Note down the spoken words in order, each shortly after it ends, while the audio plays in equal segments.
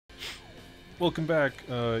Welcome back.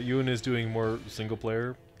 Ewan is doing more single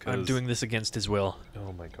player. I'm doing this against his will.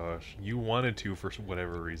 Oh my gosh. You wanted to for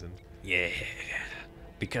whatever reason. Yeah,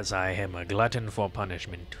 because I am a glutton for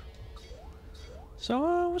punishment.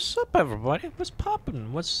 So, what's up, everybody? What's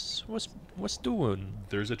poppin'? What's doing?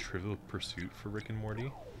 There's a Trivial Pursuit for Rick and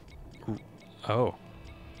Morty. Oh,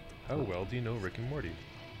 How well do you know Rick and Morty?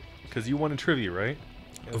 Because you wanted trivia, right?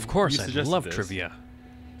 of course, You I suggested love this. trivia.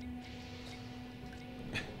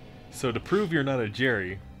 So to prove you're not a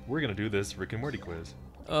Jerry, we're gonna do this Rick and Morty quiz.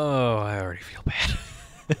 Oh, I already feel bad.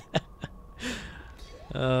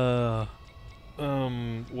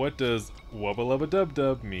 What does wubba lubba dub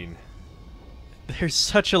dub mean? There's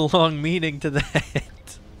such a long meaning to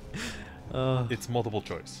that. It's multiple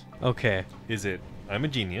choice. Okay. Is it I'm a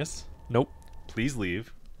genius? Nope. Please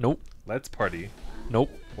leave. Nope. Let's party. Nope.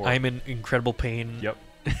 Or- I'm in incredible pain. Yep.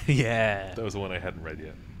 Yeah. That was the one I hadn't read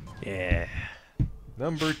yet. Yeah.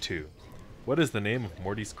 Number 2. What is the name of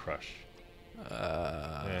Morty's crush?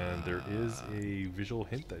 And there is a visual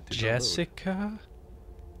hint that did Jessica?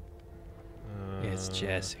 not load. It's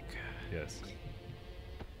Jessica. Yes.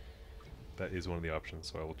 That is one of the options,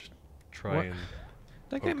 so I will try What? and...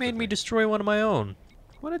 That guy poke the made me thing. destroy one of my own.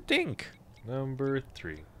 What a dink. Number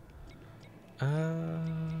 3.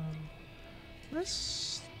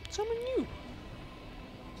 Let's summon you.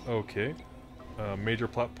 Okay. Major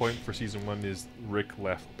plot point for season 1 is Rick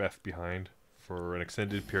left Beth behind for an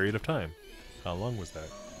extended period of time. How long was that?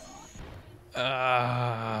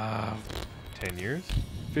 10 years?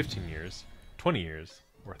 15 years? 20 years?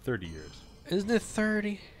 Or 30 years? Isn't it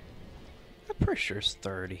 30? I'm pretty sure it's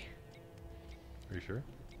 30. Are you sure?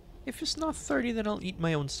 If it's not 30, then I'll eat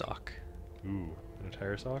my own sock. Ooh, an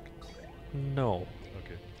entire sock? No.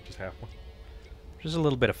 Okay, just half one. Just a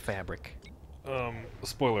little bit of fabric.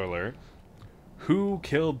 Spoiler alert. Who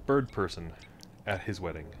killed Bird Person at his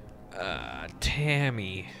wedding?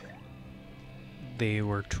 Tammy. They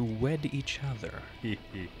were to wed each other. He,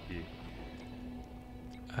 he, he.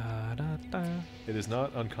 Da. It is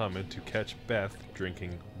not uncommon to catch Beth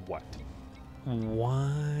drinking what?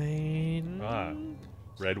 Wine.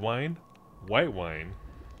 Red wine, white wine,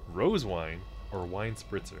 rose wine, or wine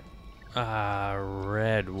spritzer?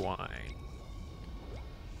 Red wine.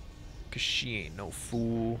 'Cause she ain't no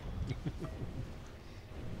fool.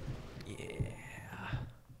 Yeah.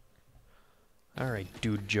 Alright,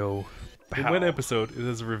 dude Joe. In one episode, it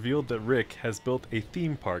is revealed that Rick has built a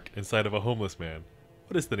theme park inside of a homeless man.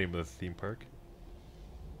 What is the name of the theme park?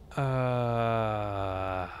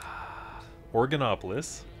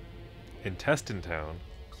 Organopolis, Intestine Town,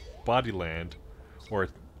 Bodyland, or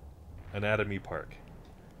Anatomy Park?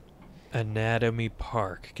 Anatomy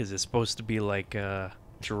Park, because it's supposed to be like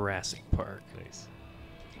Jurassic Park. Nice.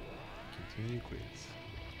 Continue quiz.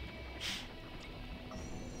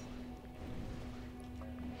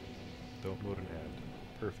 Don't load an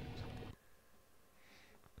ad. Perfect.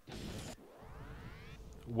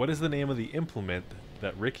 What is the name of the implement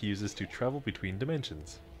that Rick uses to travel between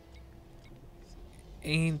dimensions?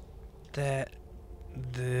 Ain't that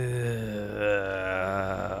the...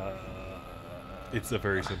 It's a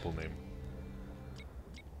very simple name.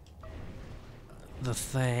 The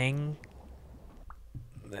thing?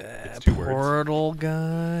 It's 2 words. Portal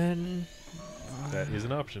gun? That is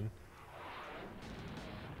an option.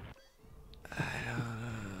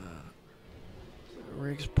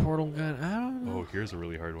 Rick's portal gun? I don't know. Oh, here's a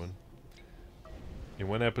really hard one. In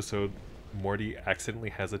one episode, Morty accidentally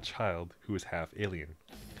has a child who is half alien.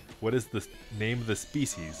 What is the name of the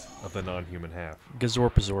species of the non-human half?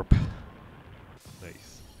 Gazorpazorp.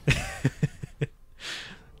 Nice.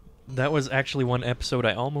 That was actually one episode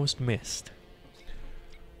I almost missed.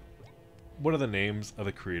 What are the names of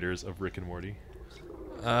the creators of Rick and Morty?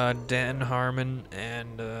 Dan Harmon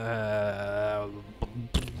and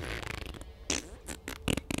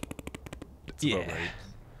That's yeah. about right.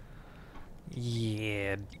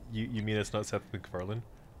 Yeah. You mean it's not Seth MacFarlane?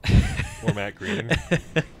 Or Matt Groening?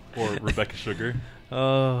 Or Rebecca Sugar?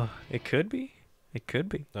 Oh, it could be. It could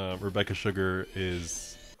be. Rebecca Sugar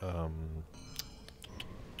is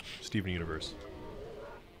Steven Universe.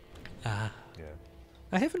 Yeah.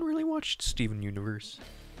 I haven't really watched Steven Universe.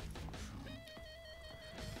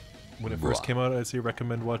 When it first came out, I'd say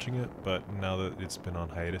recommend watching it, but now that it's been on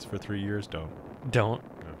hiatus for 3 years, don't. Don't.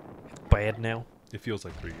 No. It's bad now. It feels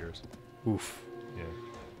like 3 years. Oof. Yeah.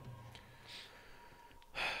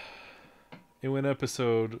 In one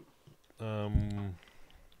episode,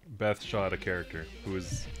 Beth shot a character who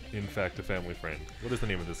is, in fact, a family friend. What is the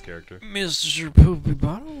name of this character? Mr. Poopy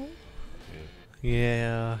Bottle? Yeah.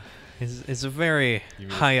 Yeah. It's a very You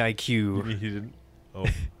mean high You IQ. mean he didn't? Oh,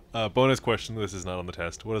 Bonus question. This is not on the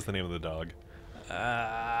test. What is the name of the dog?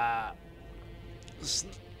 S-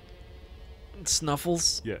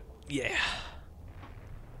 Snuffles? Yeah, Yeah.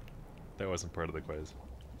 that wasn't part of the quiz.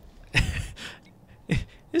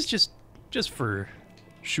 It's just for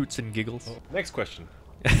shoots and giggles. Oh, next question.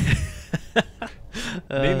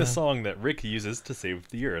 Name the song that Rick uses to save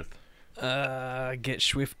the Earth. Get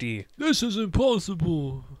Swifty. This is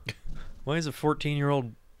impossible. Why is a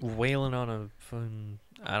 14-year-old wailing on a fun?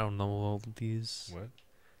 I don't know all these. What?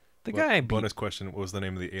 The guy. Bonus question. What was the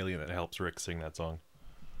name of the alien that helps Rick sing that song?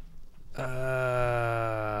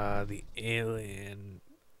 The alien.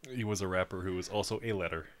 He was a rapper who was also a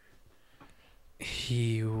letter.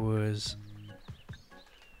 He was.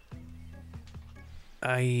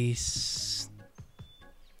 Ice.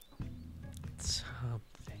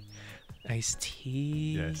 Something. Iced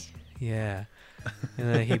tea? Yes. Yeah. And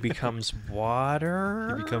then he becomes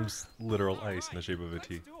water? He becomes literal ice in the shape of a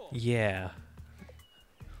T. Yeah.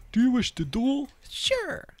 Do you wish to duel?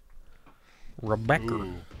 Sure. Rebecca.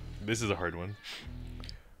 Ooh, this is a hard one.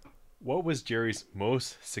 What was Jerry's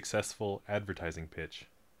most successful advertising pitch?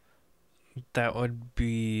 That would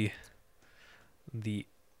be the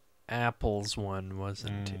apples one,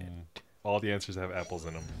 wasn't it? All the answers have apples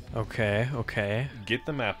in them. Okay, okay. Get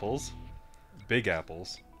them apples, big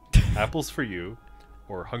apples, apples for you,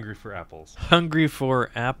 or hungry for apples. Hungry for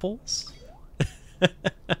apples?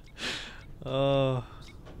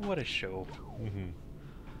 What a show.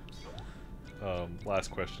 Last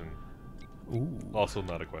question. Ooh. Also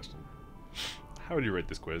not a question. How would you rate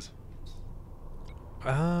this quiz?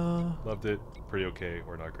 Loved it, pretty okay,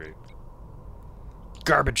 or not great?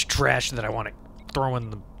 Garbage trash that I want to throw in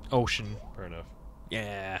the ocean. Fair enough.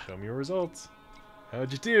 Yeah. Show me your results.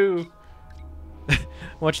 How'd you do?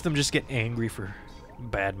 Watch them just get angry for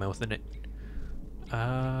bad mouthing it.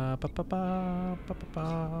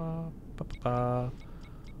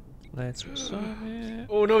 Let's sum it.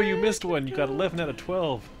 Oh no, you missed one. You got 11 out of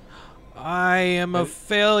 12. I am a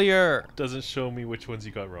failure. Doesn't show me which ones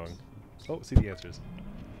you got wrong. Oh, see the answers.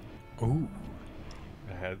 Ooh.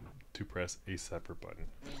 I had to press a separate button.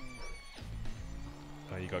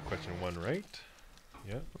 You got question 1 right.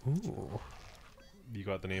 Yeah. Ooh. You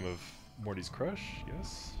got the name of Morty's crush.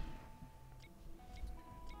 Yes.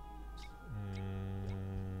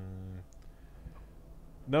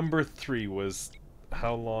 Number 3 was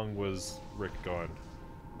how long was Rick gone?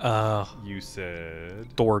 You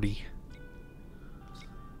said 30.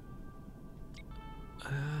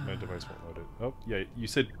 My device won't load it. Oh, yeah, you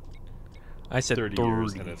said I said 30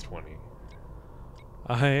 years and it's 20.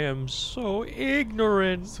 I am so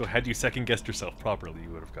ignorant. So had you second guessed yourself properly, you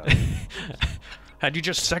would have gotten it. Had you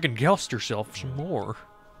just second guessed yourself some more.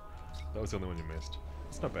 That was the only one you missed.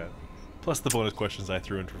 It's not bad. Plus the bonus questions I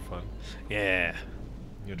threw in for fun. Yeah.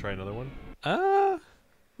 You gonna try another one?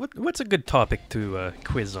 What's a good topic to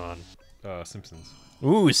quiz on? Simpsons.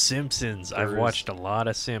 Ooh, Simpsons. I've There watched a lot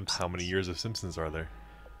of Simpsons. How many years of Simpsons are there?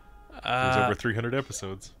 There's over 300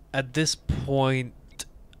 episodes. At this point,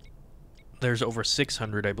 there's over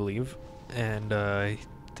 600, I believe. And I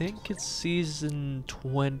think it's season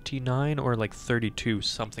 29 or like 32,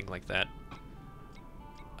 something like that.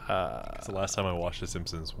 So the last time I watched The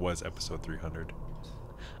Simpsons was episode 300.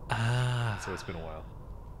 So it's been a while.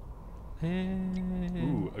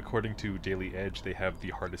 Ooh, according to Daily Edge, they have the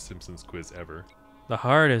hardest Simpsons quiz ever. The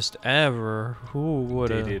hardest ever. Who would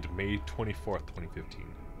Dated May 24th, 2015.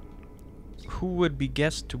 Who would be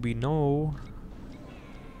guessed to be no?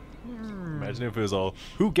 Imagine if it was all,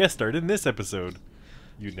 who guest starred in this episode?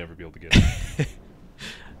 You'd never be able to get it.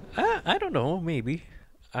 I don't know, maybe.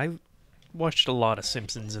 I watched a lot of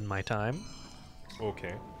Simpsons in my time.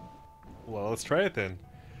 Okay. Well, let's try it then.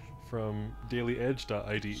 From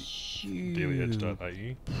dailyedge.id.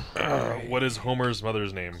 Dailyedge.ie. What is Homer's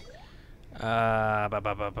mother's name? Starts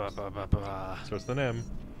with an M.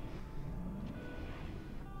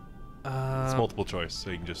 It's multiple choice, so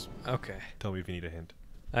you can just tell me if you need a hint.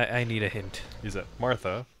 I need a hint. Is it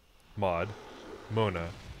Martha, Maud, Mona,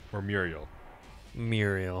 or Muriel?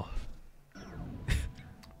 Muriel.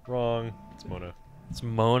 Wrong. It's Mona. It's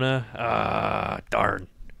Mona? Darn.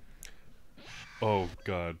 Oh,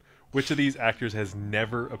 God. Which of these actors has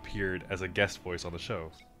never appeared as a guest voice on the show?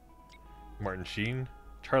 Martin Sheen,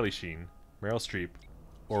 Charlie Sheen, Meryl Streep,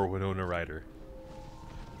 or Winona Ryder?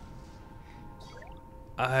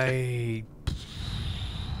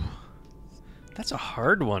 That's a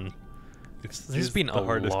hard one. This has been the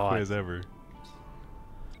hardest lot. quiz ever.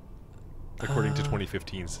 According to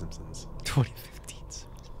 2015 Simpsons. 2015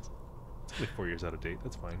 Simpsons. It's only 4 years out of date.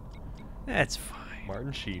 That's fine. That's fine.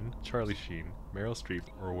 Martin Sheen, Charlie Sheen, Meryl Streep,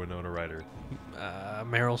 or Winona Ryder?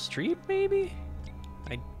 Meryl Streep, maybe?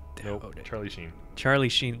 I Nope, doubt it. Charlie Sheen. Charlie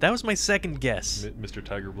Sheen. That was my second guess. Mr.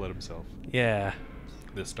 Tiger Blood himself. Yeah.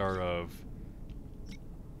 The star of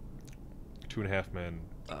Two and a Half Men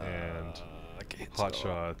and Hot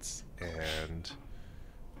Shots and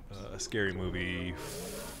a scary movie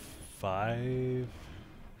 5.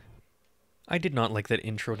 I did not like that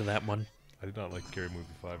intro to that one. I did not like Scary Movie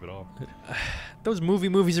 5 at all. Those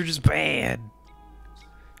movies are just bad.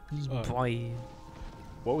 Boy.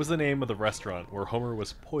 What was the name of the restaurant where Homer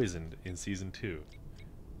was poisoned in season 2?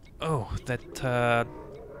 Oh, that,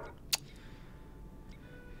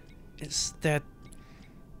 is that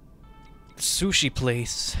sushi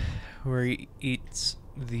place where he eats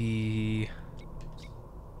the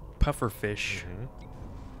puffer fish.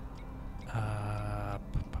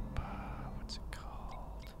 What's it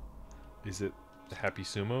called? Is it the Happy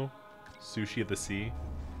Sumo? Sushi of the Sea?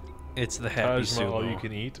 It's the Happy Taj Mahal Sumo. All You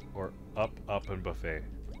Can Eat? Or Up and Buffet?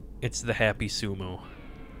 It's the Happy Sumo.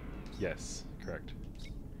 Yes, correct.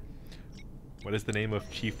 What is the name of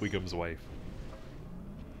Chief Wiggum's wife?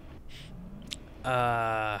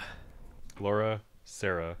 Laura,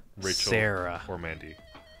 Sarah, Rachel, Sarah. or Mandy?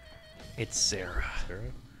 It's Sarah.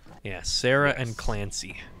 Sarah? Yeah, Sarah Yes. and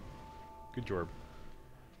Clancy. Good job.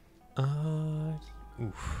 Oof,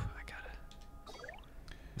 I got it.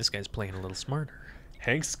 This guy's playing a little smarter.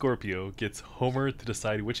 Hank Scorpio gets Homer to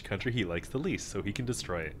decide which country he likes the least so he can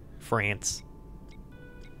destroy it. France.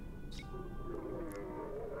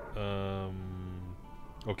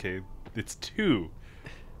 Okay, it's 2.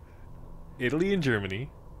 Italy and Germany,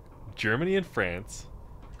 Germany and France,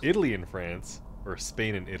 Italy and France, or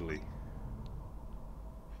Spain and Italy.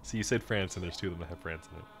 So you said France, and there's 2 of them that have France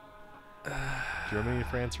in it. Germany and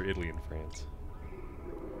France, or Italy and France?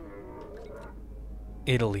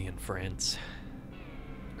 Italy and France.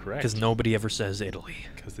 Correct. Because nobody ever says Italy.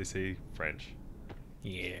 Because they say French.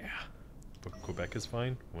 Yeah. But Quebec is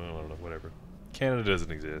fine? Well, I don't know, whatever. Canada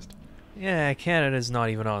doesn't exist. Yeah, Canada's not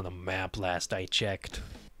even on the map last I checked.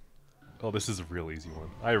 Oh, this is a real easy one.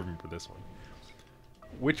 I remember this one.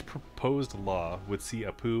 Which proposed law would see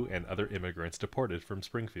Apu and other immigrants deported from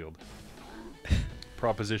Springfield?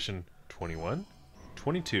 Proposition 21,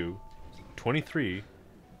 22, 23,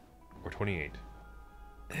 or 28?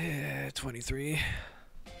 23.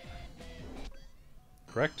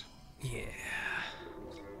 Correct? Yeah.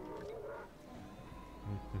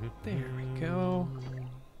 There we go.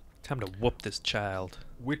 Time to whoop this child.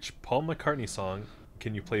 Which Paul McCartney song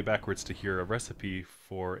can you play backwards to hear a recipe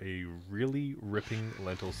for a really ripping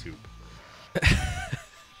lentil soup?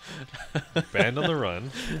 Band on the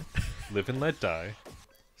Run, Live and Let Die,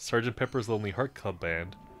 Sgt. Pepper's Lonely Heart Club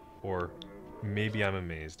Band, or Maybe I'm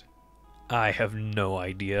Amazed? I have no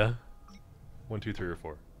idea. 1, 2, 3, or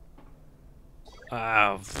 4?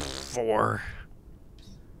 4.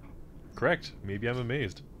 Correct. Maybe I'm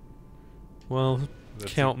Amazed. Well,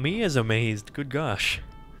 That's count me as amazed. Good gosh.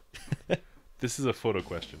 This is a photo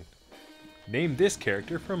question. Name this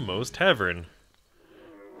character from Moe's Tavern.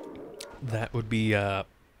 That would be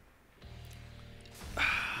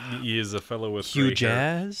He is a fellow with Hugh gray hair.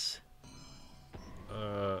 Jazz.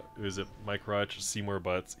 Is it Mike Roach, Seymour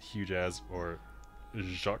Butts, Hugh Jazz, or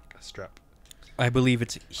Jacques Strap? I believe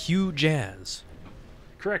it's Hugh Jazz.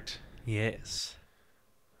 Correct. Yes.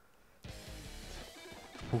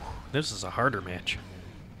 Ooh, this is a harder match.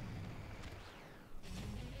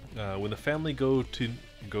 When the family goes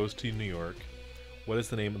to New York, what is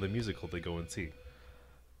the name of the musical they go and see?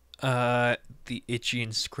 The Itchy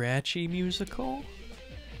and Scratchy musical?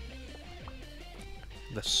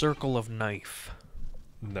 The Circle of Knife.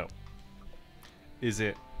 No. Is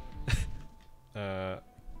it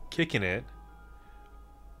Kicking It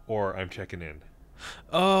or I'm Checking In?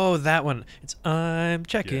 Oh, that one. It's I'm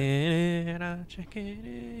checking in,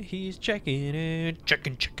 he's checking in,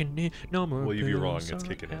 checking in, no more Well, you'd be wrong, pills it's or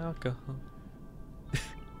Kicking It. alcohol.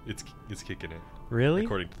 It's Kicking It. Really?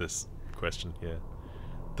 According to this question, yeah.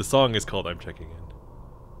 The song is called I'm Checking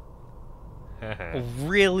In. Haha.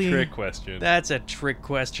 Really? Trick question. That's a trick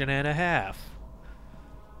question and a half.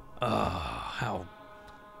 Oh, how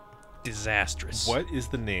disastrous. What is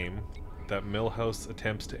the name that Milhouse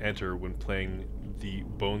attempts to enter when playing the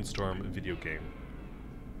Bone Storm video game?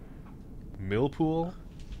 Millpool,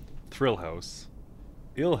 Thrill House,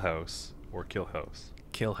 Ill House, or Kill House?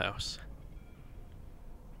 Kill House.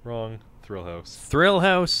 Wrong. Thrill House. Thrill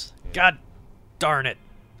House? Yeah. God darn it.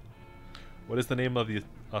 What is the name of the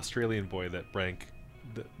Australian boy that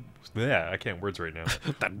yeah, I can't words right now.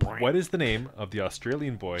 What is the name of the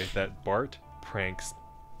Australian boy that Bart pranks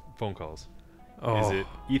phone calls? Oh. Is it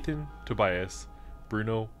Ethan, Tobias,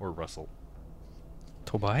 Bruno, or Russell?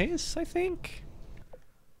 Tobias, I think?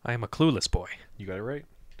 I am a clueless boy. You got it right.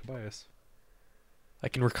 Tobias. I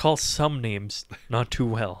can recall some names, not too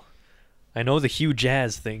well. I know the Hugh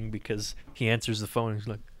Jazz thing because he answers the phone and he's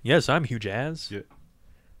like, yes, I'm Hugh Jazz. Yeah.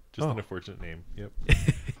 Just Oh. an unfortunate name. Yep.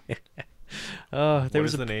 There What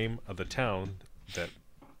was is the name of the town that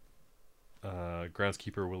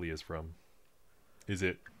groundskeeper Willie is from? Is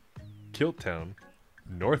it Kilt Town,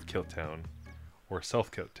 North Kilt Town, or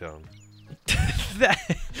South Kilt Town?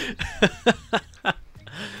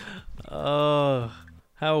 Oh,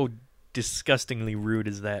 how disgustingly rude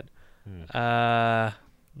is that?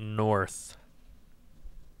 North.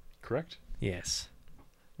 Correct? Yes.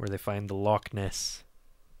 Where they find the Loch Ness.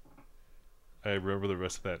 I remember the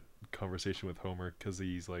rest of that conversation with Homer because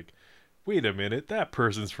he's like, wait a minute, that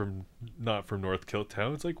person's not from North Kilt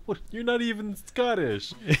Town. It's like, what? You're not even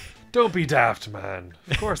Scottish. Don't be daft, man.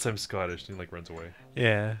 Of course I'm Scottish. And he like runs away.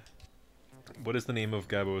 Yeah. What is the name of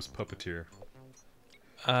Gabbo's puppeteer?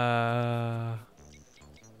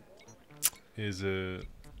 Is it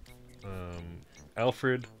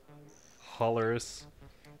Alfred, Hollerus,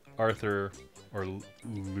 Arthur, or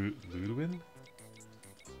Ludwin?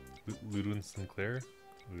 Ludwin Sinclair?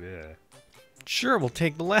 Yeah. Sure, we'll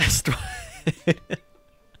take the last one.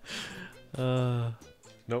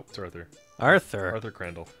 Nope, it's Arthur. Arthur. Arthur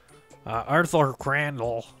Crandall. Arthur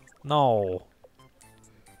Crandall. No.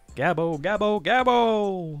 Gabbo, Gabbo,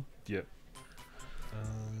 Gabbo. Yep.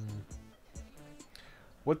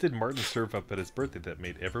 What did Martin serve up at his birthday that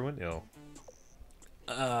made everyone ill?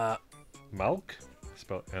 Malk,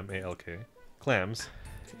 spelled M-A-L-K. Clams,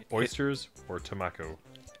 oysters, or tomako?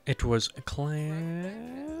 It was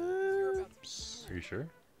clams. Are you sure?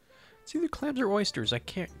 It's either clams or oysters. I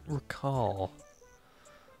can't recall.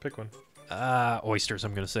 Pick one. Oysters,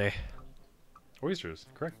 I'm going to say. Oysters,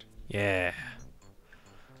 correct. Yeah.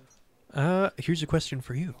 Here's a question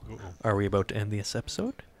for you. Uh-oh. Are we about to end this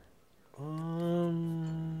episode?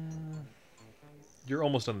 You're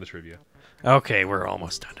almost done the trivia. Okay, we're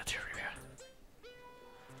almost done the trivia.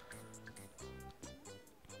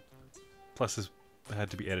 Plus, this had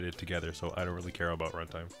to be edited together, so I don't really care about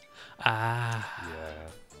runtime. Ah. Yeah.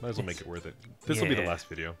 Might as well make it worth it. This will be the Yeah. last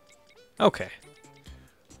video. Okay.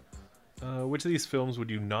 Which of these films would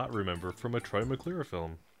you not remember from a Troy McClure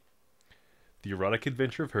film? The Erotic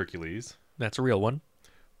Adventure of Hercules, That's a real one.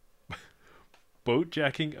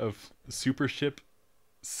 Boatjacking of Super Ship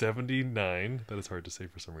 79. That is hard to say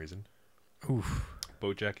for some reason. Oof.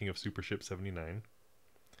 Boatjacking of Super Ship 79.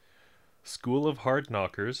 School of Hard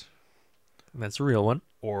Knockers, That's a real one.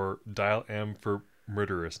 or Dial M for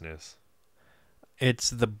Murderousness. It's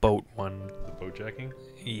the boat one. The boatjacking?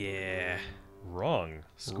 Yeah. Wrong.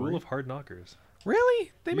 School Really? of Hard Knockers.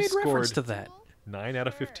 Really? They You made reference scored- to that. 9 out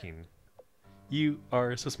of 15. You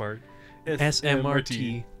are so smart.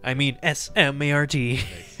 SMRT. I mean SMART. Nice.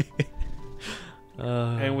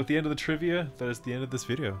 And And with the end of the trivia, that is the end of this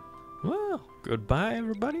video. well, goodbye,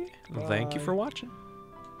 everybody. Thank you Bye. for watching.